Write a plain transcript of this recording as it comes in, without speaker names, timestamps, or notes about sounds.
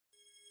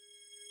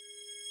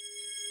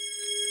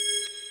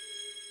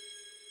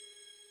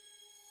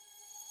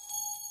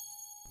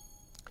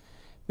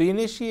The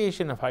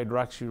initiation of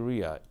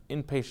hydroxyurea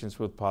in patients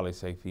with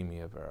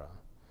polycythemia vera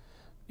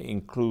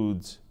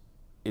includes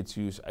its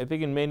use, I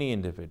think, in many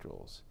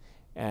individuals.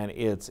 And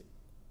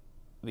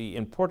the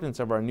importance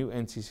of our new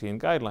NCCN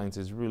guidelines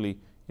is really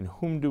in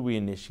whom do we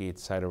initiate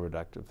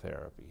cytoreductive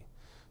therapy.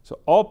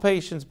 So all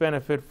patients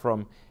benefit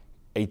from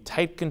a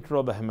tight control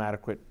of the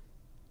hematocrit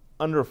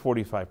under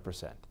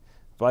 45%.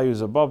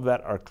 Values above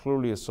that are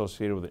clearly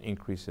associated with an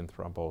increase in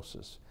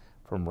thrombosis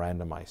from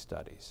randomized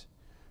studies.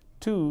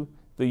 2,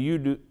 the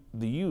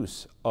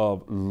use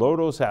of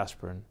low-dose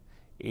aspirin,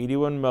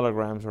 81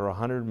 milligrams or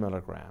 100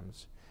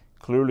 milligrams,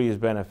 clearly is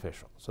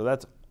beneficial. So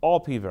that's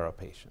all P-vera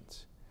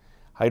patients.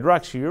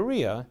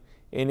 Hydroxyurea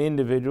in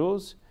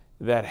individuals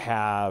that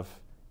have,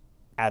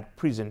 at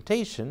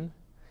presentation,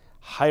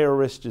 higher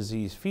risk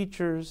disease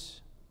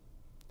features,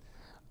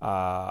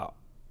 prior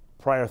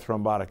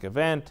thrombotic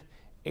event,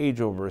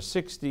 age over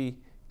 60,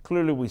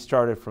 clearly we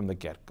started from the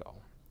get-go.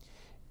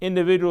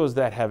 Individuals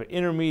that have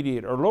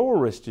intermediate or lower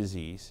risk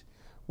disease,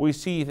 we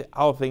see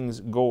how things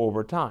go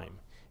over time.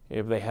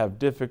 If they have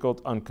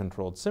difficult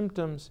uncontrolled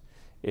symptoms,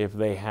 if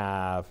they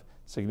have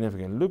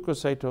significant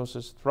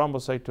leukocytosis,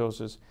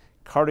 thrombocytosis,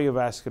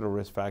 cardiovascular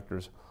risk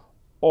factors,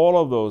 all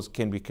of those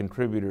can be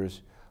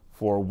contributors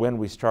for when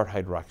we start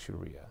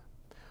hydroxyurea.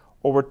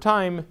 Over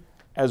time,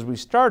 as we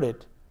start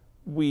it,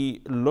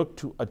 we look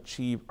to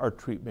achieve our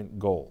treatment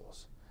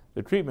goals.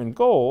 The treatment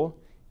goal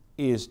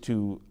is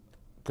to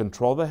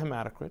control the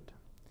hematocrit,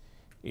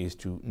 is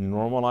to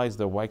normalize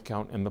the white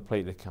count and the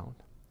platelet count,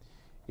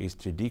 is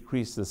to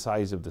decrease the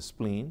size of the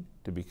spleen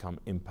to become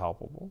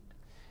impalpable,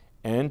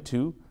 and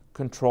to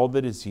control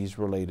the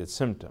disease-related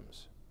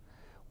symptoms.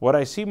 What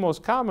I see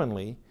most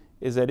commonly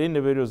is that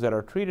individuals that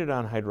are treated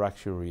on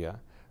hydroxyurea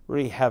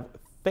really have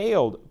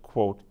failed,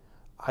 quote,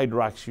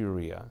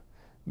 hydroxyurea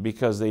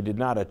because they did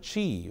not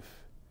achieve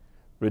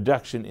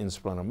reduction in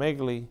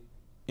splenomegaly,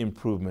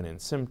 improvement in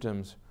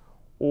symptoms,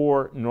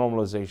 or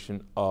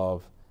normalization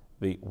of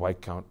the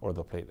white count or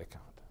the platelet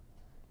count.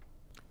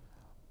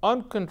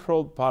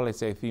 Uncontrolled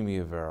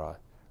polycythemia vera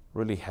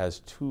really has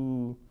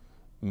two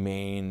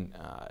main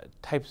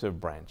types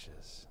of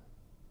branches.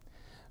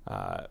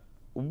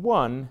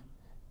 One,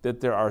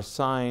 that there are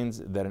signs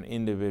that an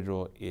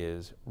individual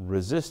is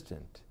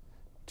resistant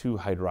to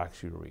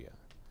hydroxyurea.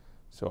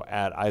 So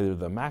at either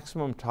the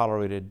maximum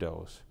tolerated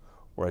dose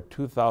or at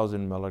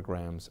 2,000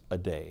 milligrams a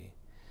day,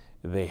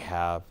 they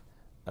have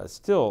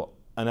still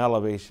an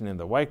elevation in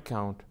the white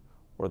count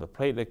or the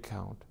platelet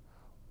count,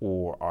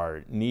 or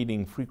are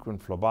needing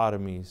frequent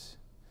phlebotomies,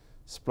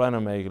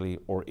 splenomegaly,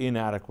 or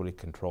inadequately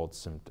controlled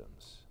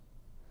symptoms.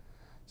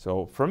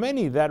 So for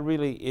many, that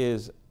really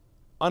is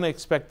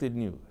unexpected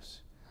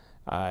news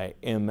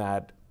in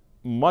that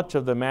much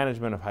of the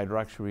management of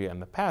hydroxyurea in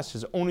the past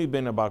has only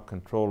been about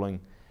controlling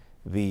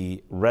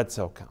the red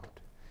cell count.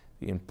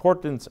 The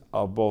importance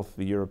of both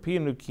the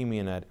European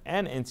Leukemia Net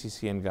and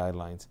NCCN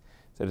guidelines is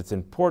that it's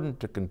important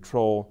to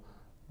control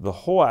the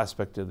whole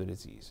aspect of the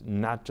disease,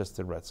 not just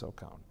the red cell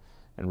count.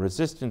 And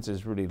resistance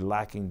is really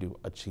lacking to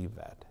achieve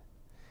that.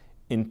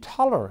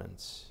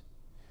 Intolerance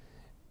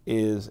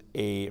is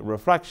a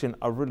reflection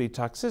of really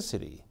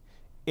toxicity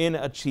in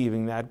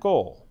achieving that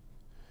goal.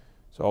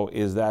 So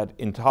is that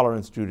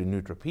intolerance due to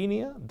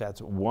neutropenia?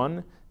 That's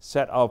one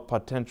set of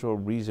potential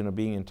reason of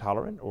being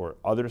intolerant, or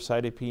other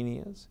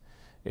cytopenias.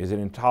 Is it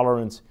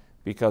intolerance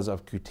because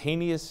of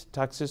cutaneous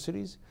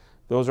toxicities?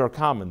 Those are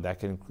common. That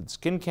can include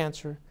skin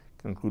cancer,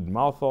 can include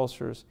mouth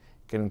ulcers,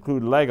 can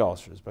include leg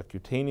ulcers, but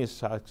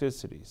cutaneous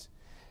toxicities.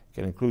 It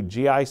can include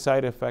GI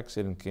side effects,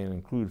 and can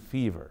include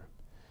fever.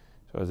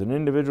 So is an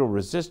individual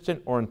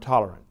resistant or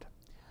intolerant?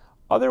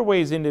 Other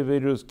ways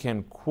individuals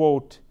can,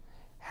 quote,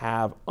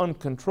 have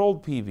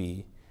uncontrolled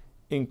PV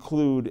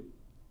include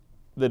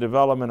the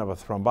development of a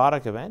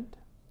thrombotic event.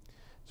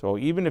 So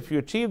even if you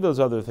achieve those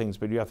other things,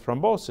 but you have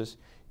thrombosis,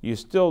 you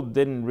still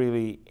didn't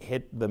really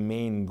hit the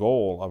main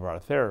goal of our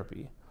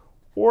therapy.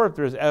 Or if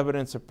there's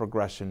evidence of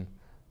progression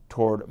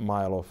toward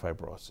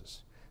myelofibrosis.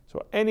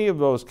 So any of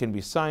those can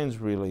be signs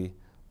really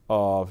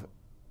of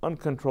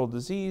uncontrolled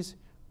disease,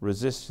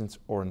 resistance,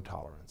 or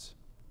intolerance.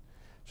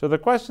 So the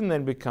question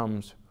then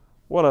becomes,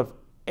 well, if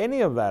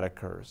any of that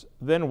occurs,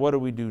 then what do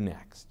we do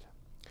next?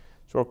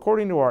 So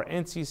according to our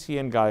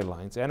NCCN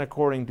guidelines and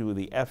according to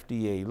the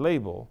FDA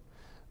label,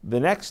 the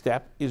next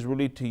step is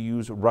really to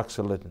use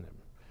ruxolitinib.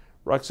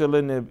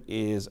 Ruxolitinib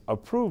is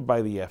approved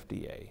by the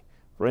FDA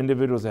for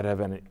individuals that have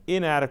an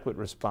inadequate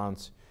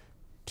response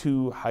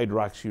to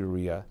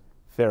hydroxyurea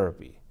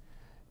therapy.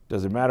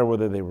 Doesn't matter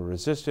whether they were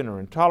resistant or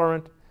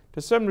intolerant.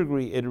 To some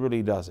degree, it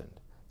really doesn't.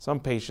 Some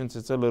patients,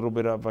 it's a little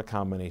bit of a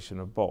combination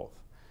of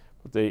both.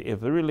 But if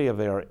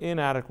they are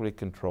inadequately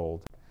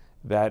controlled,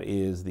 that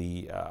is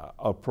the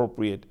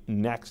appropriate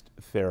next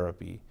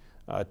therapy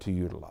to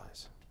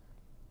utilize.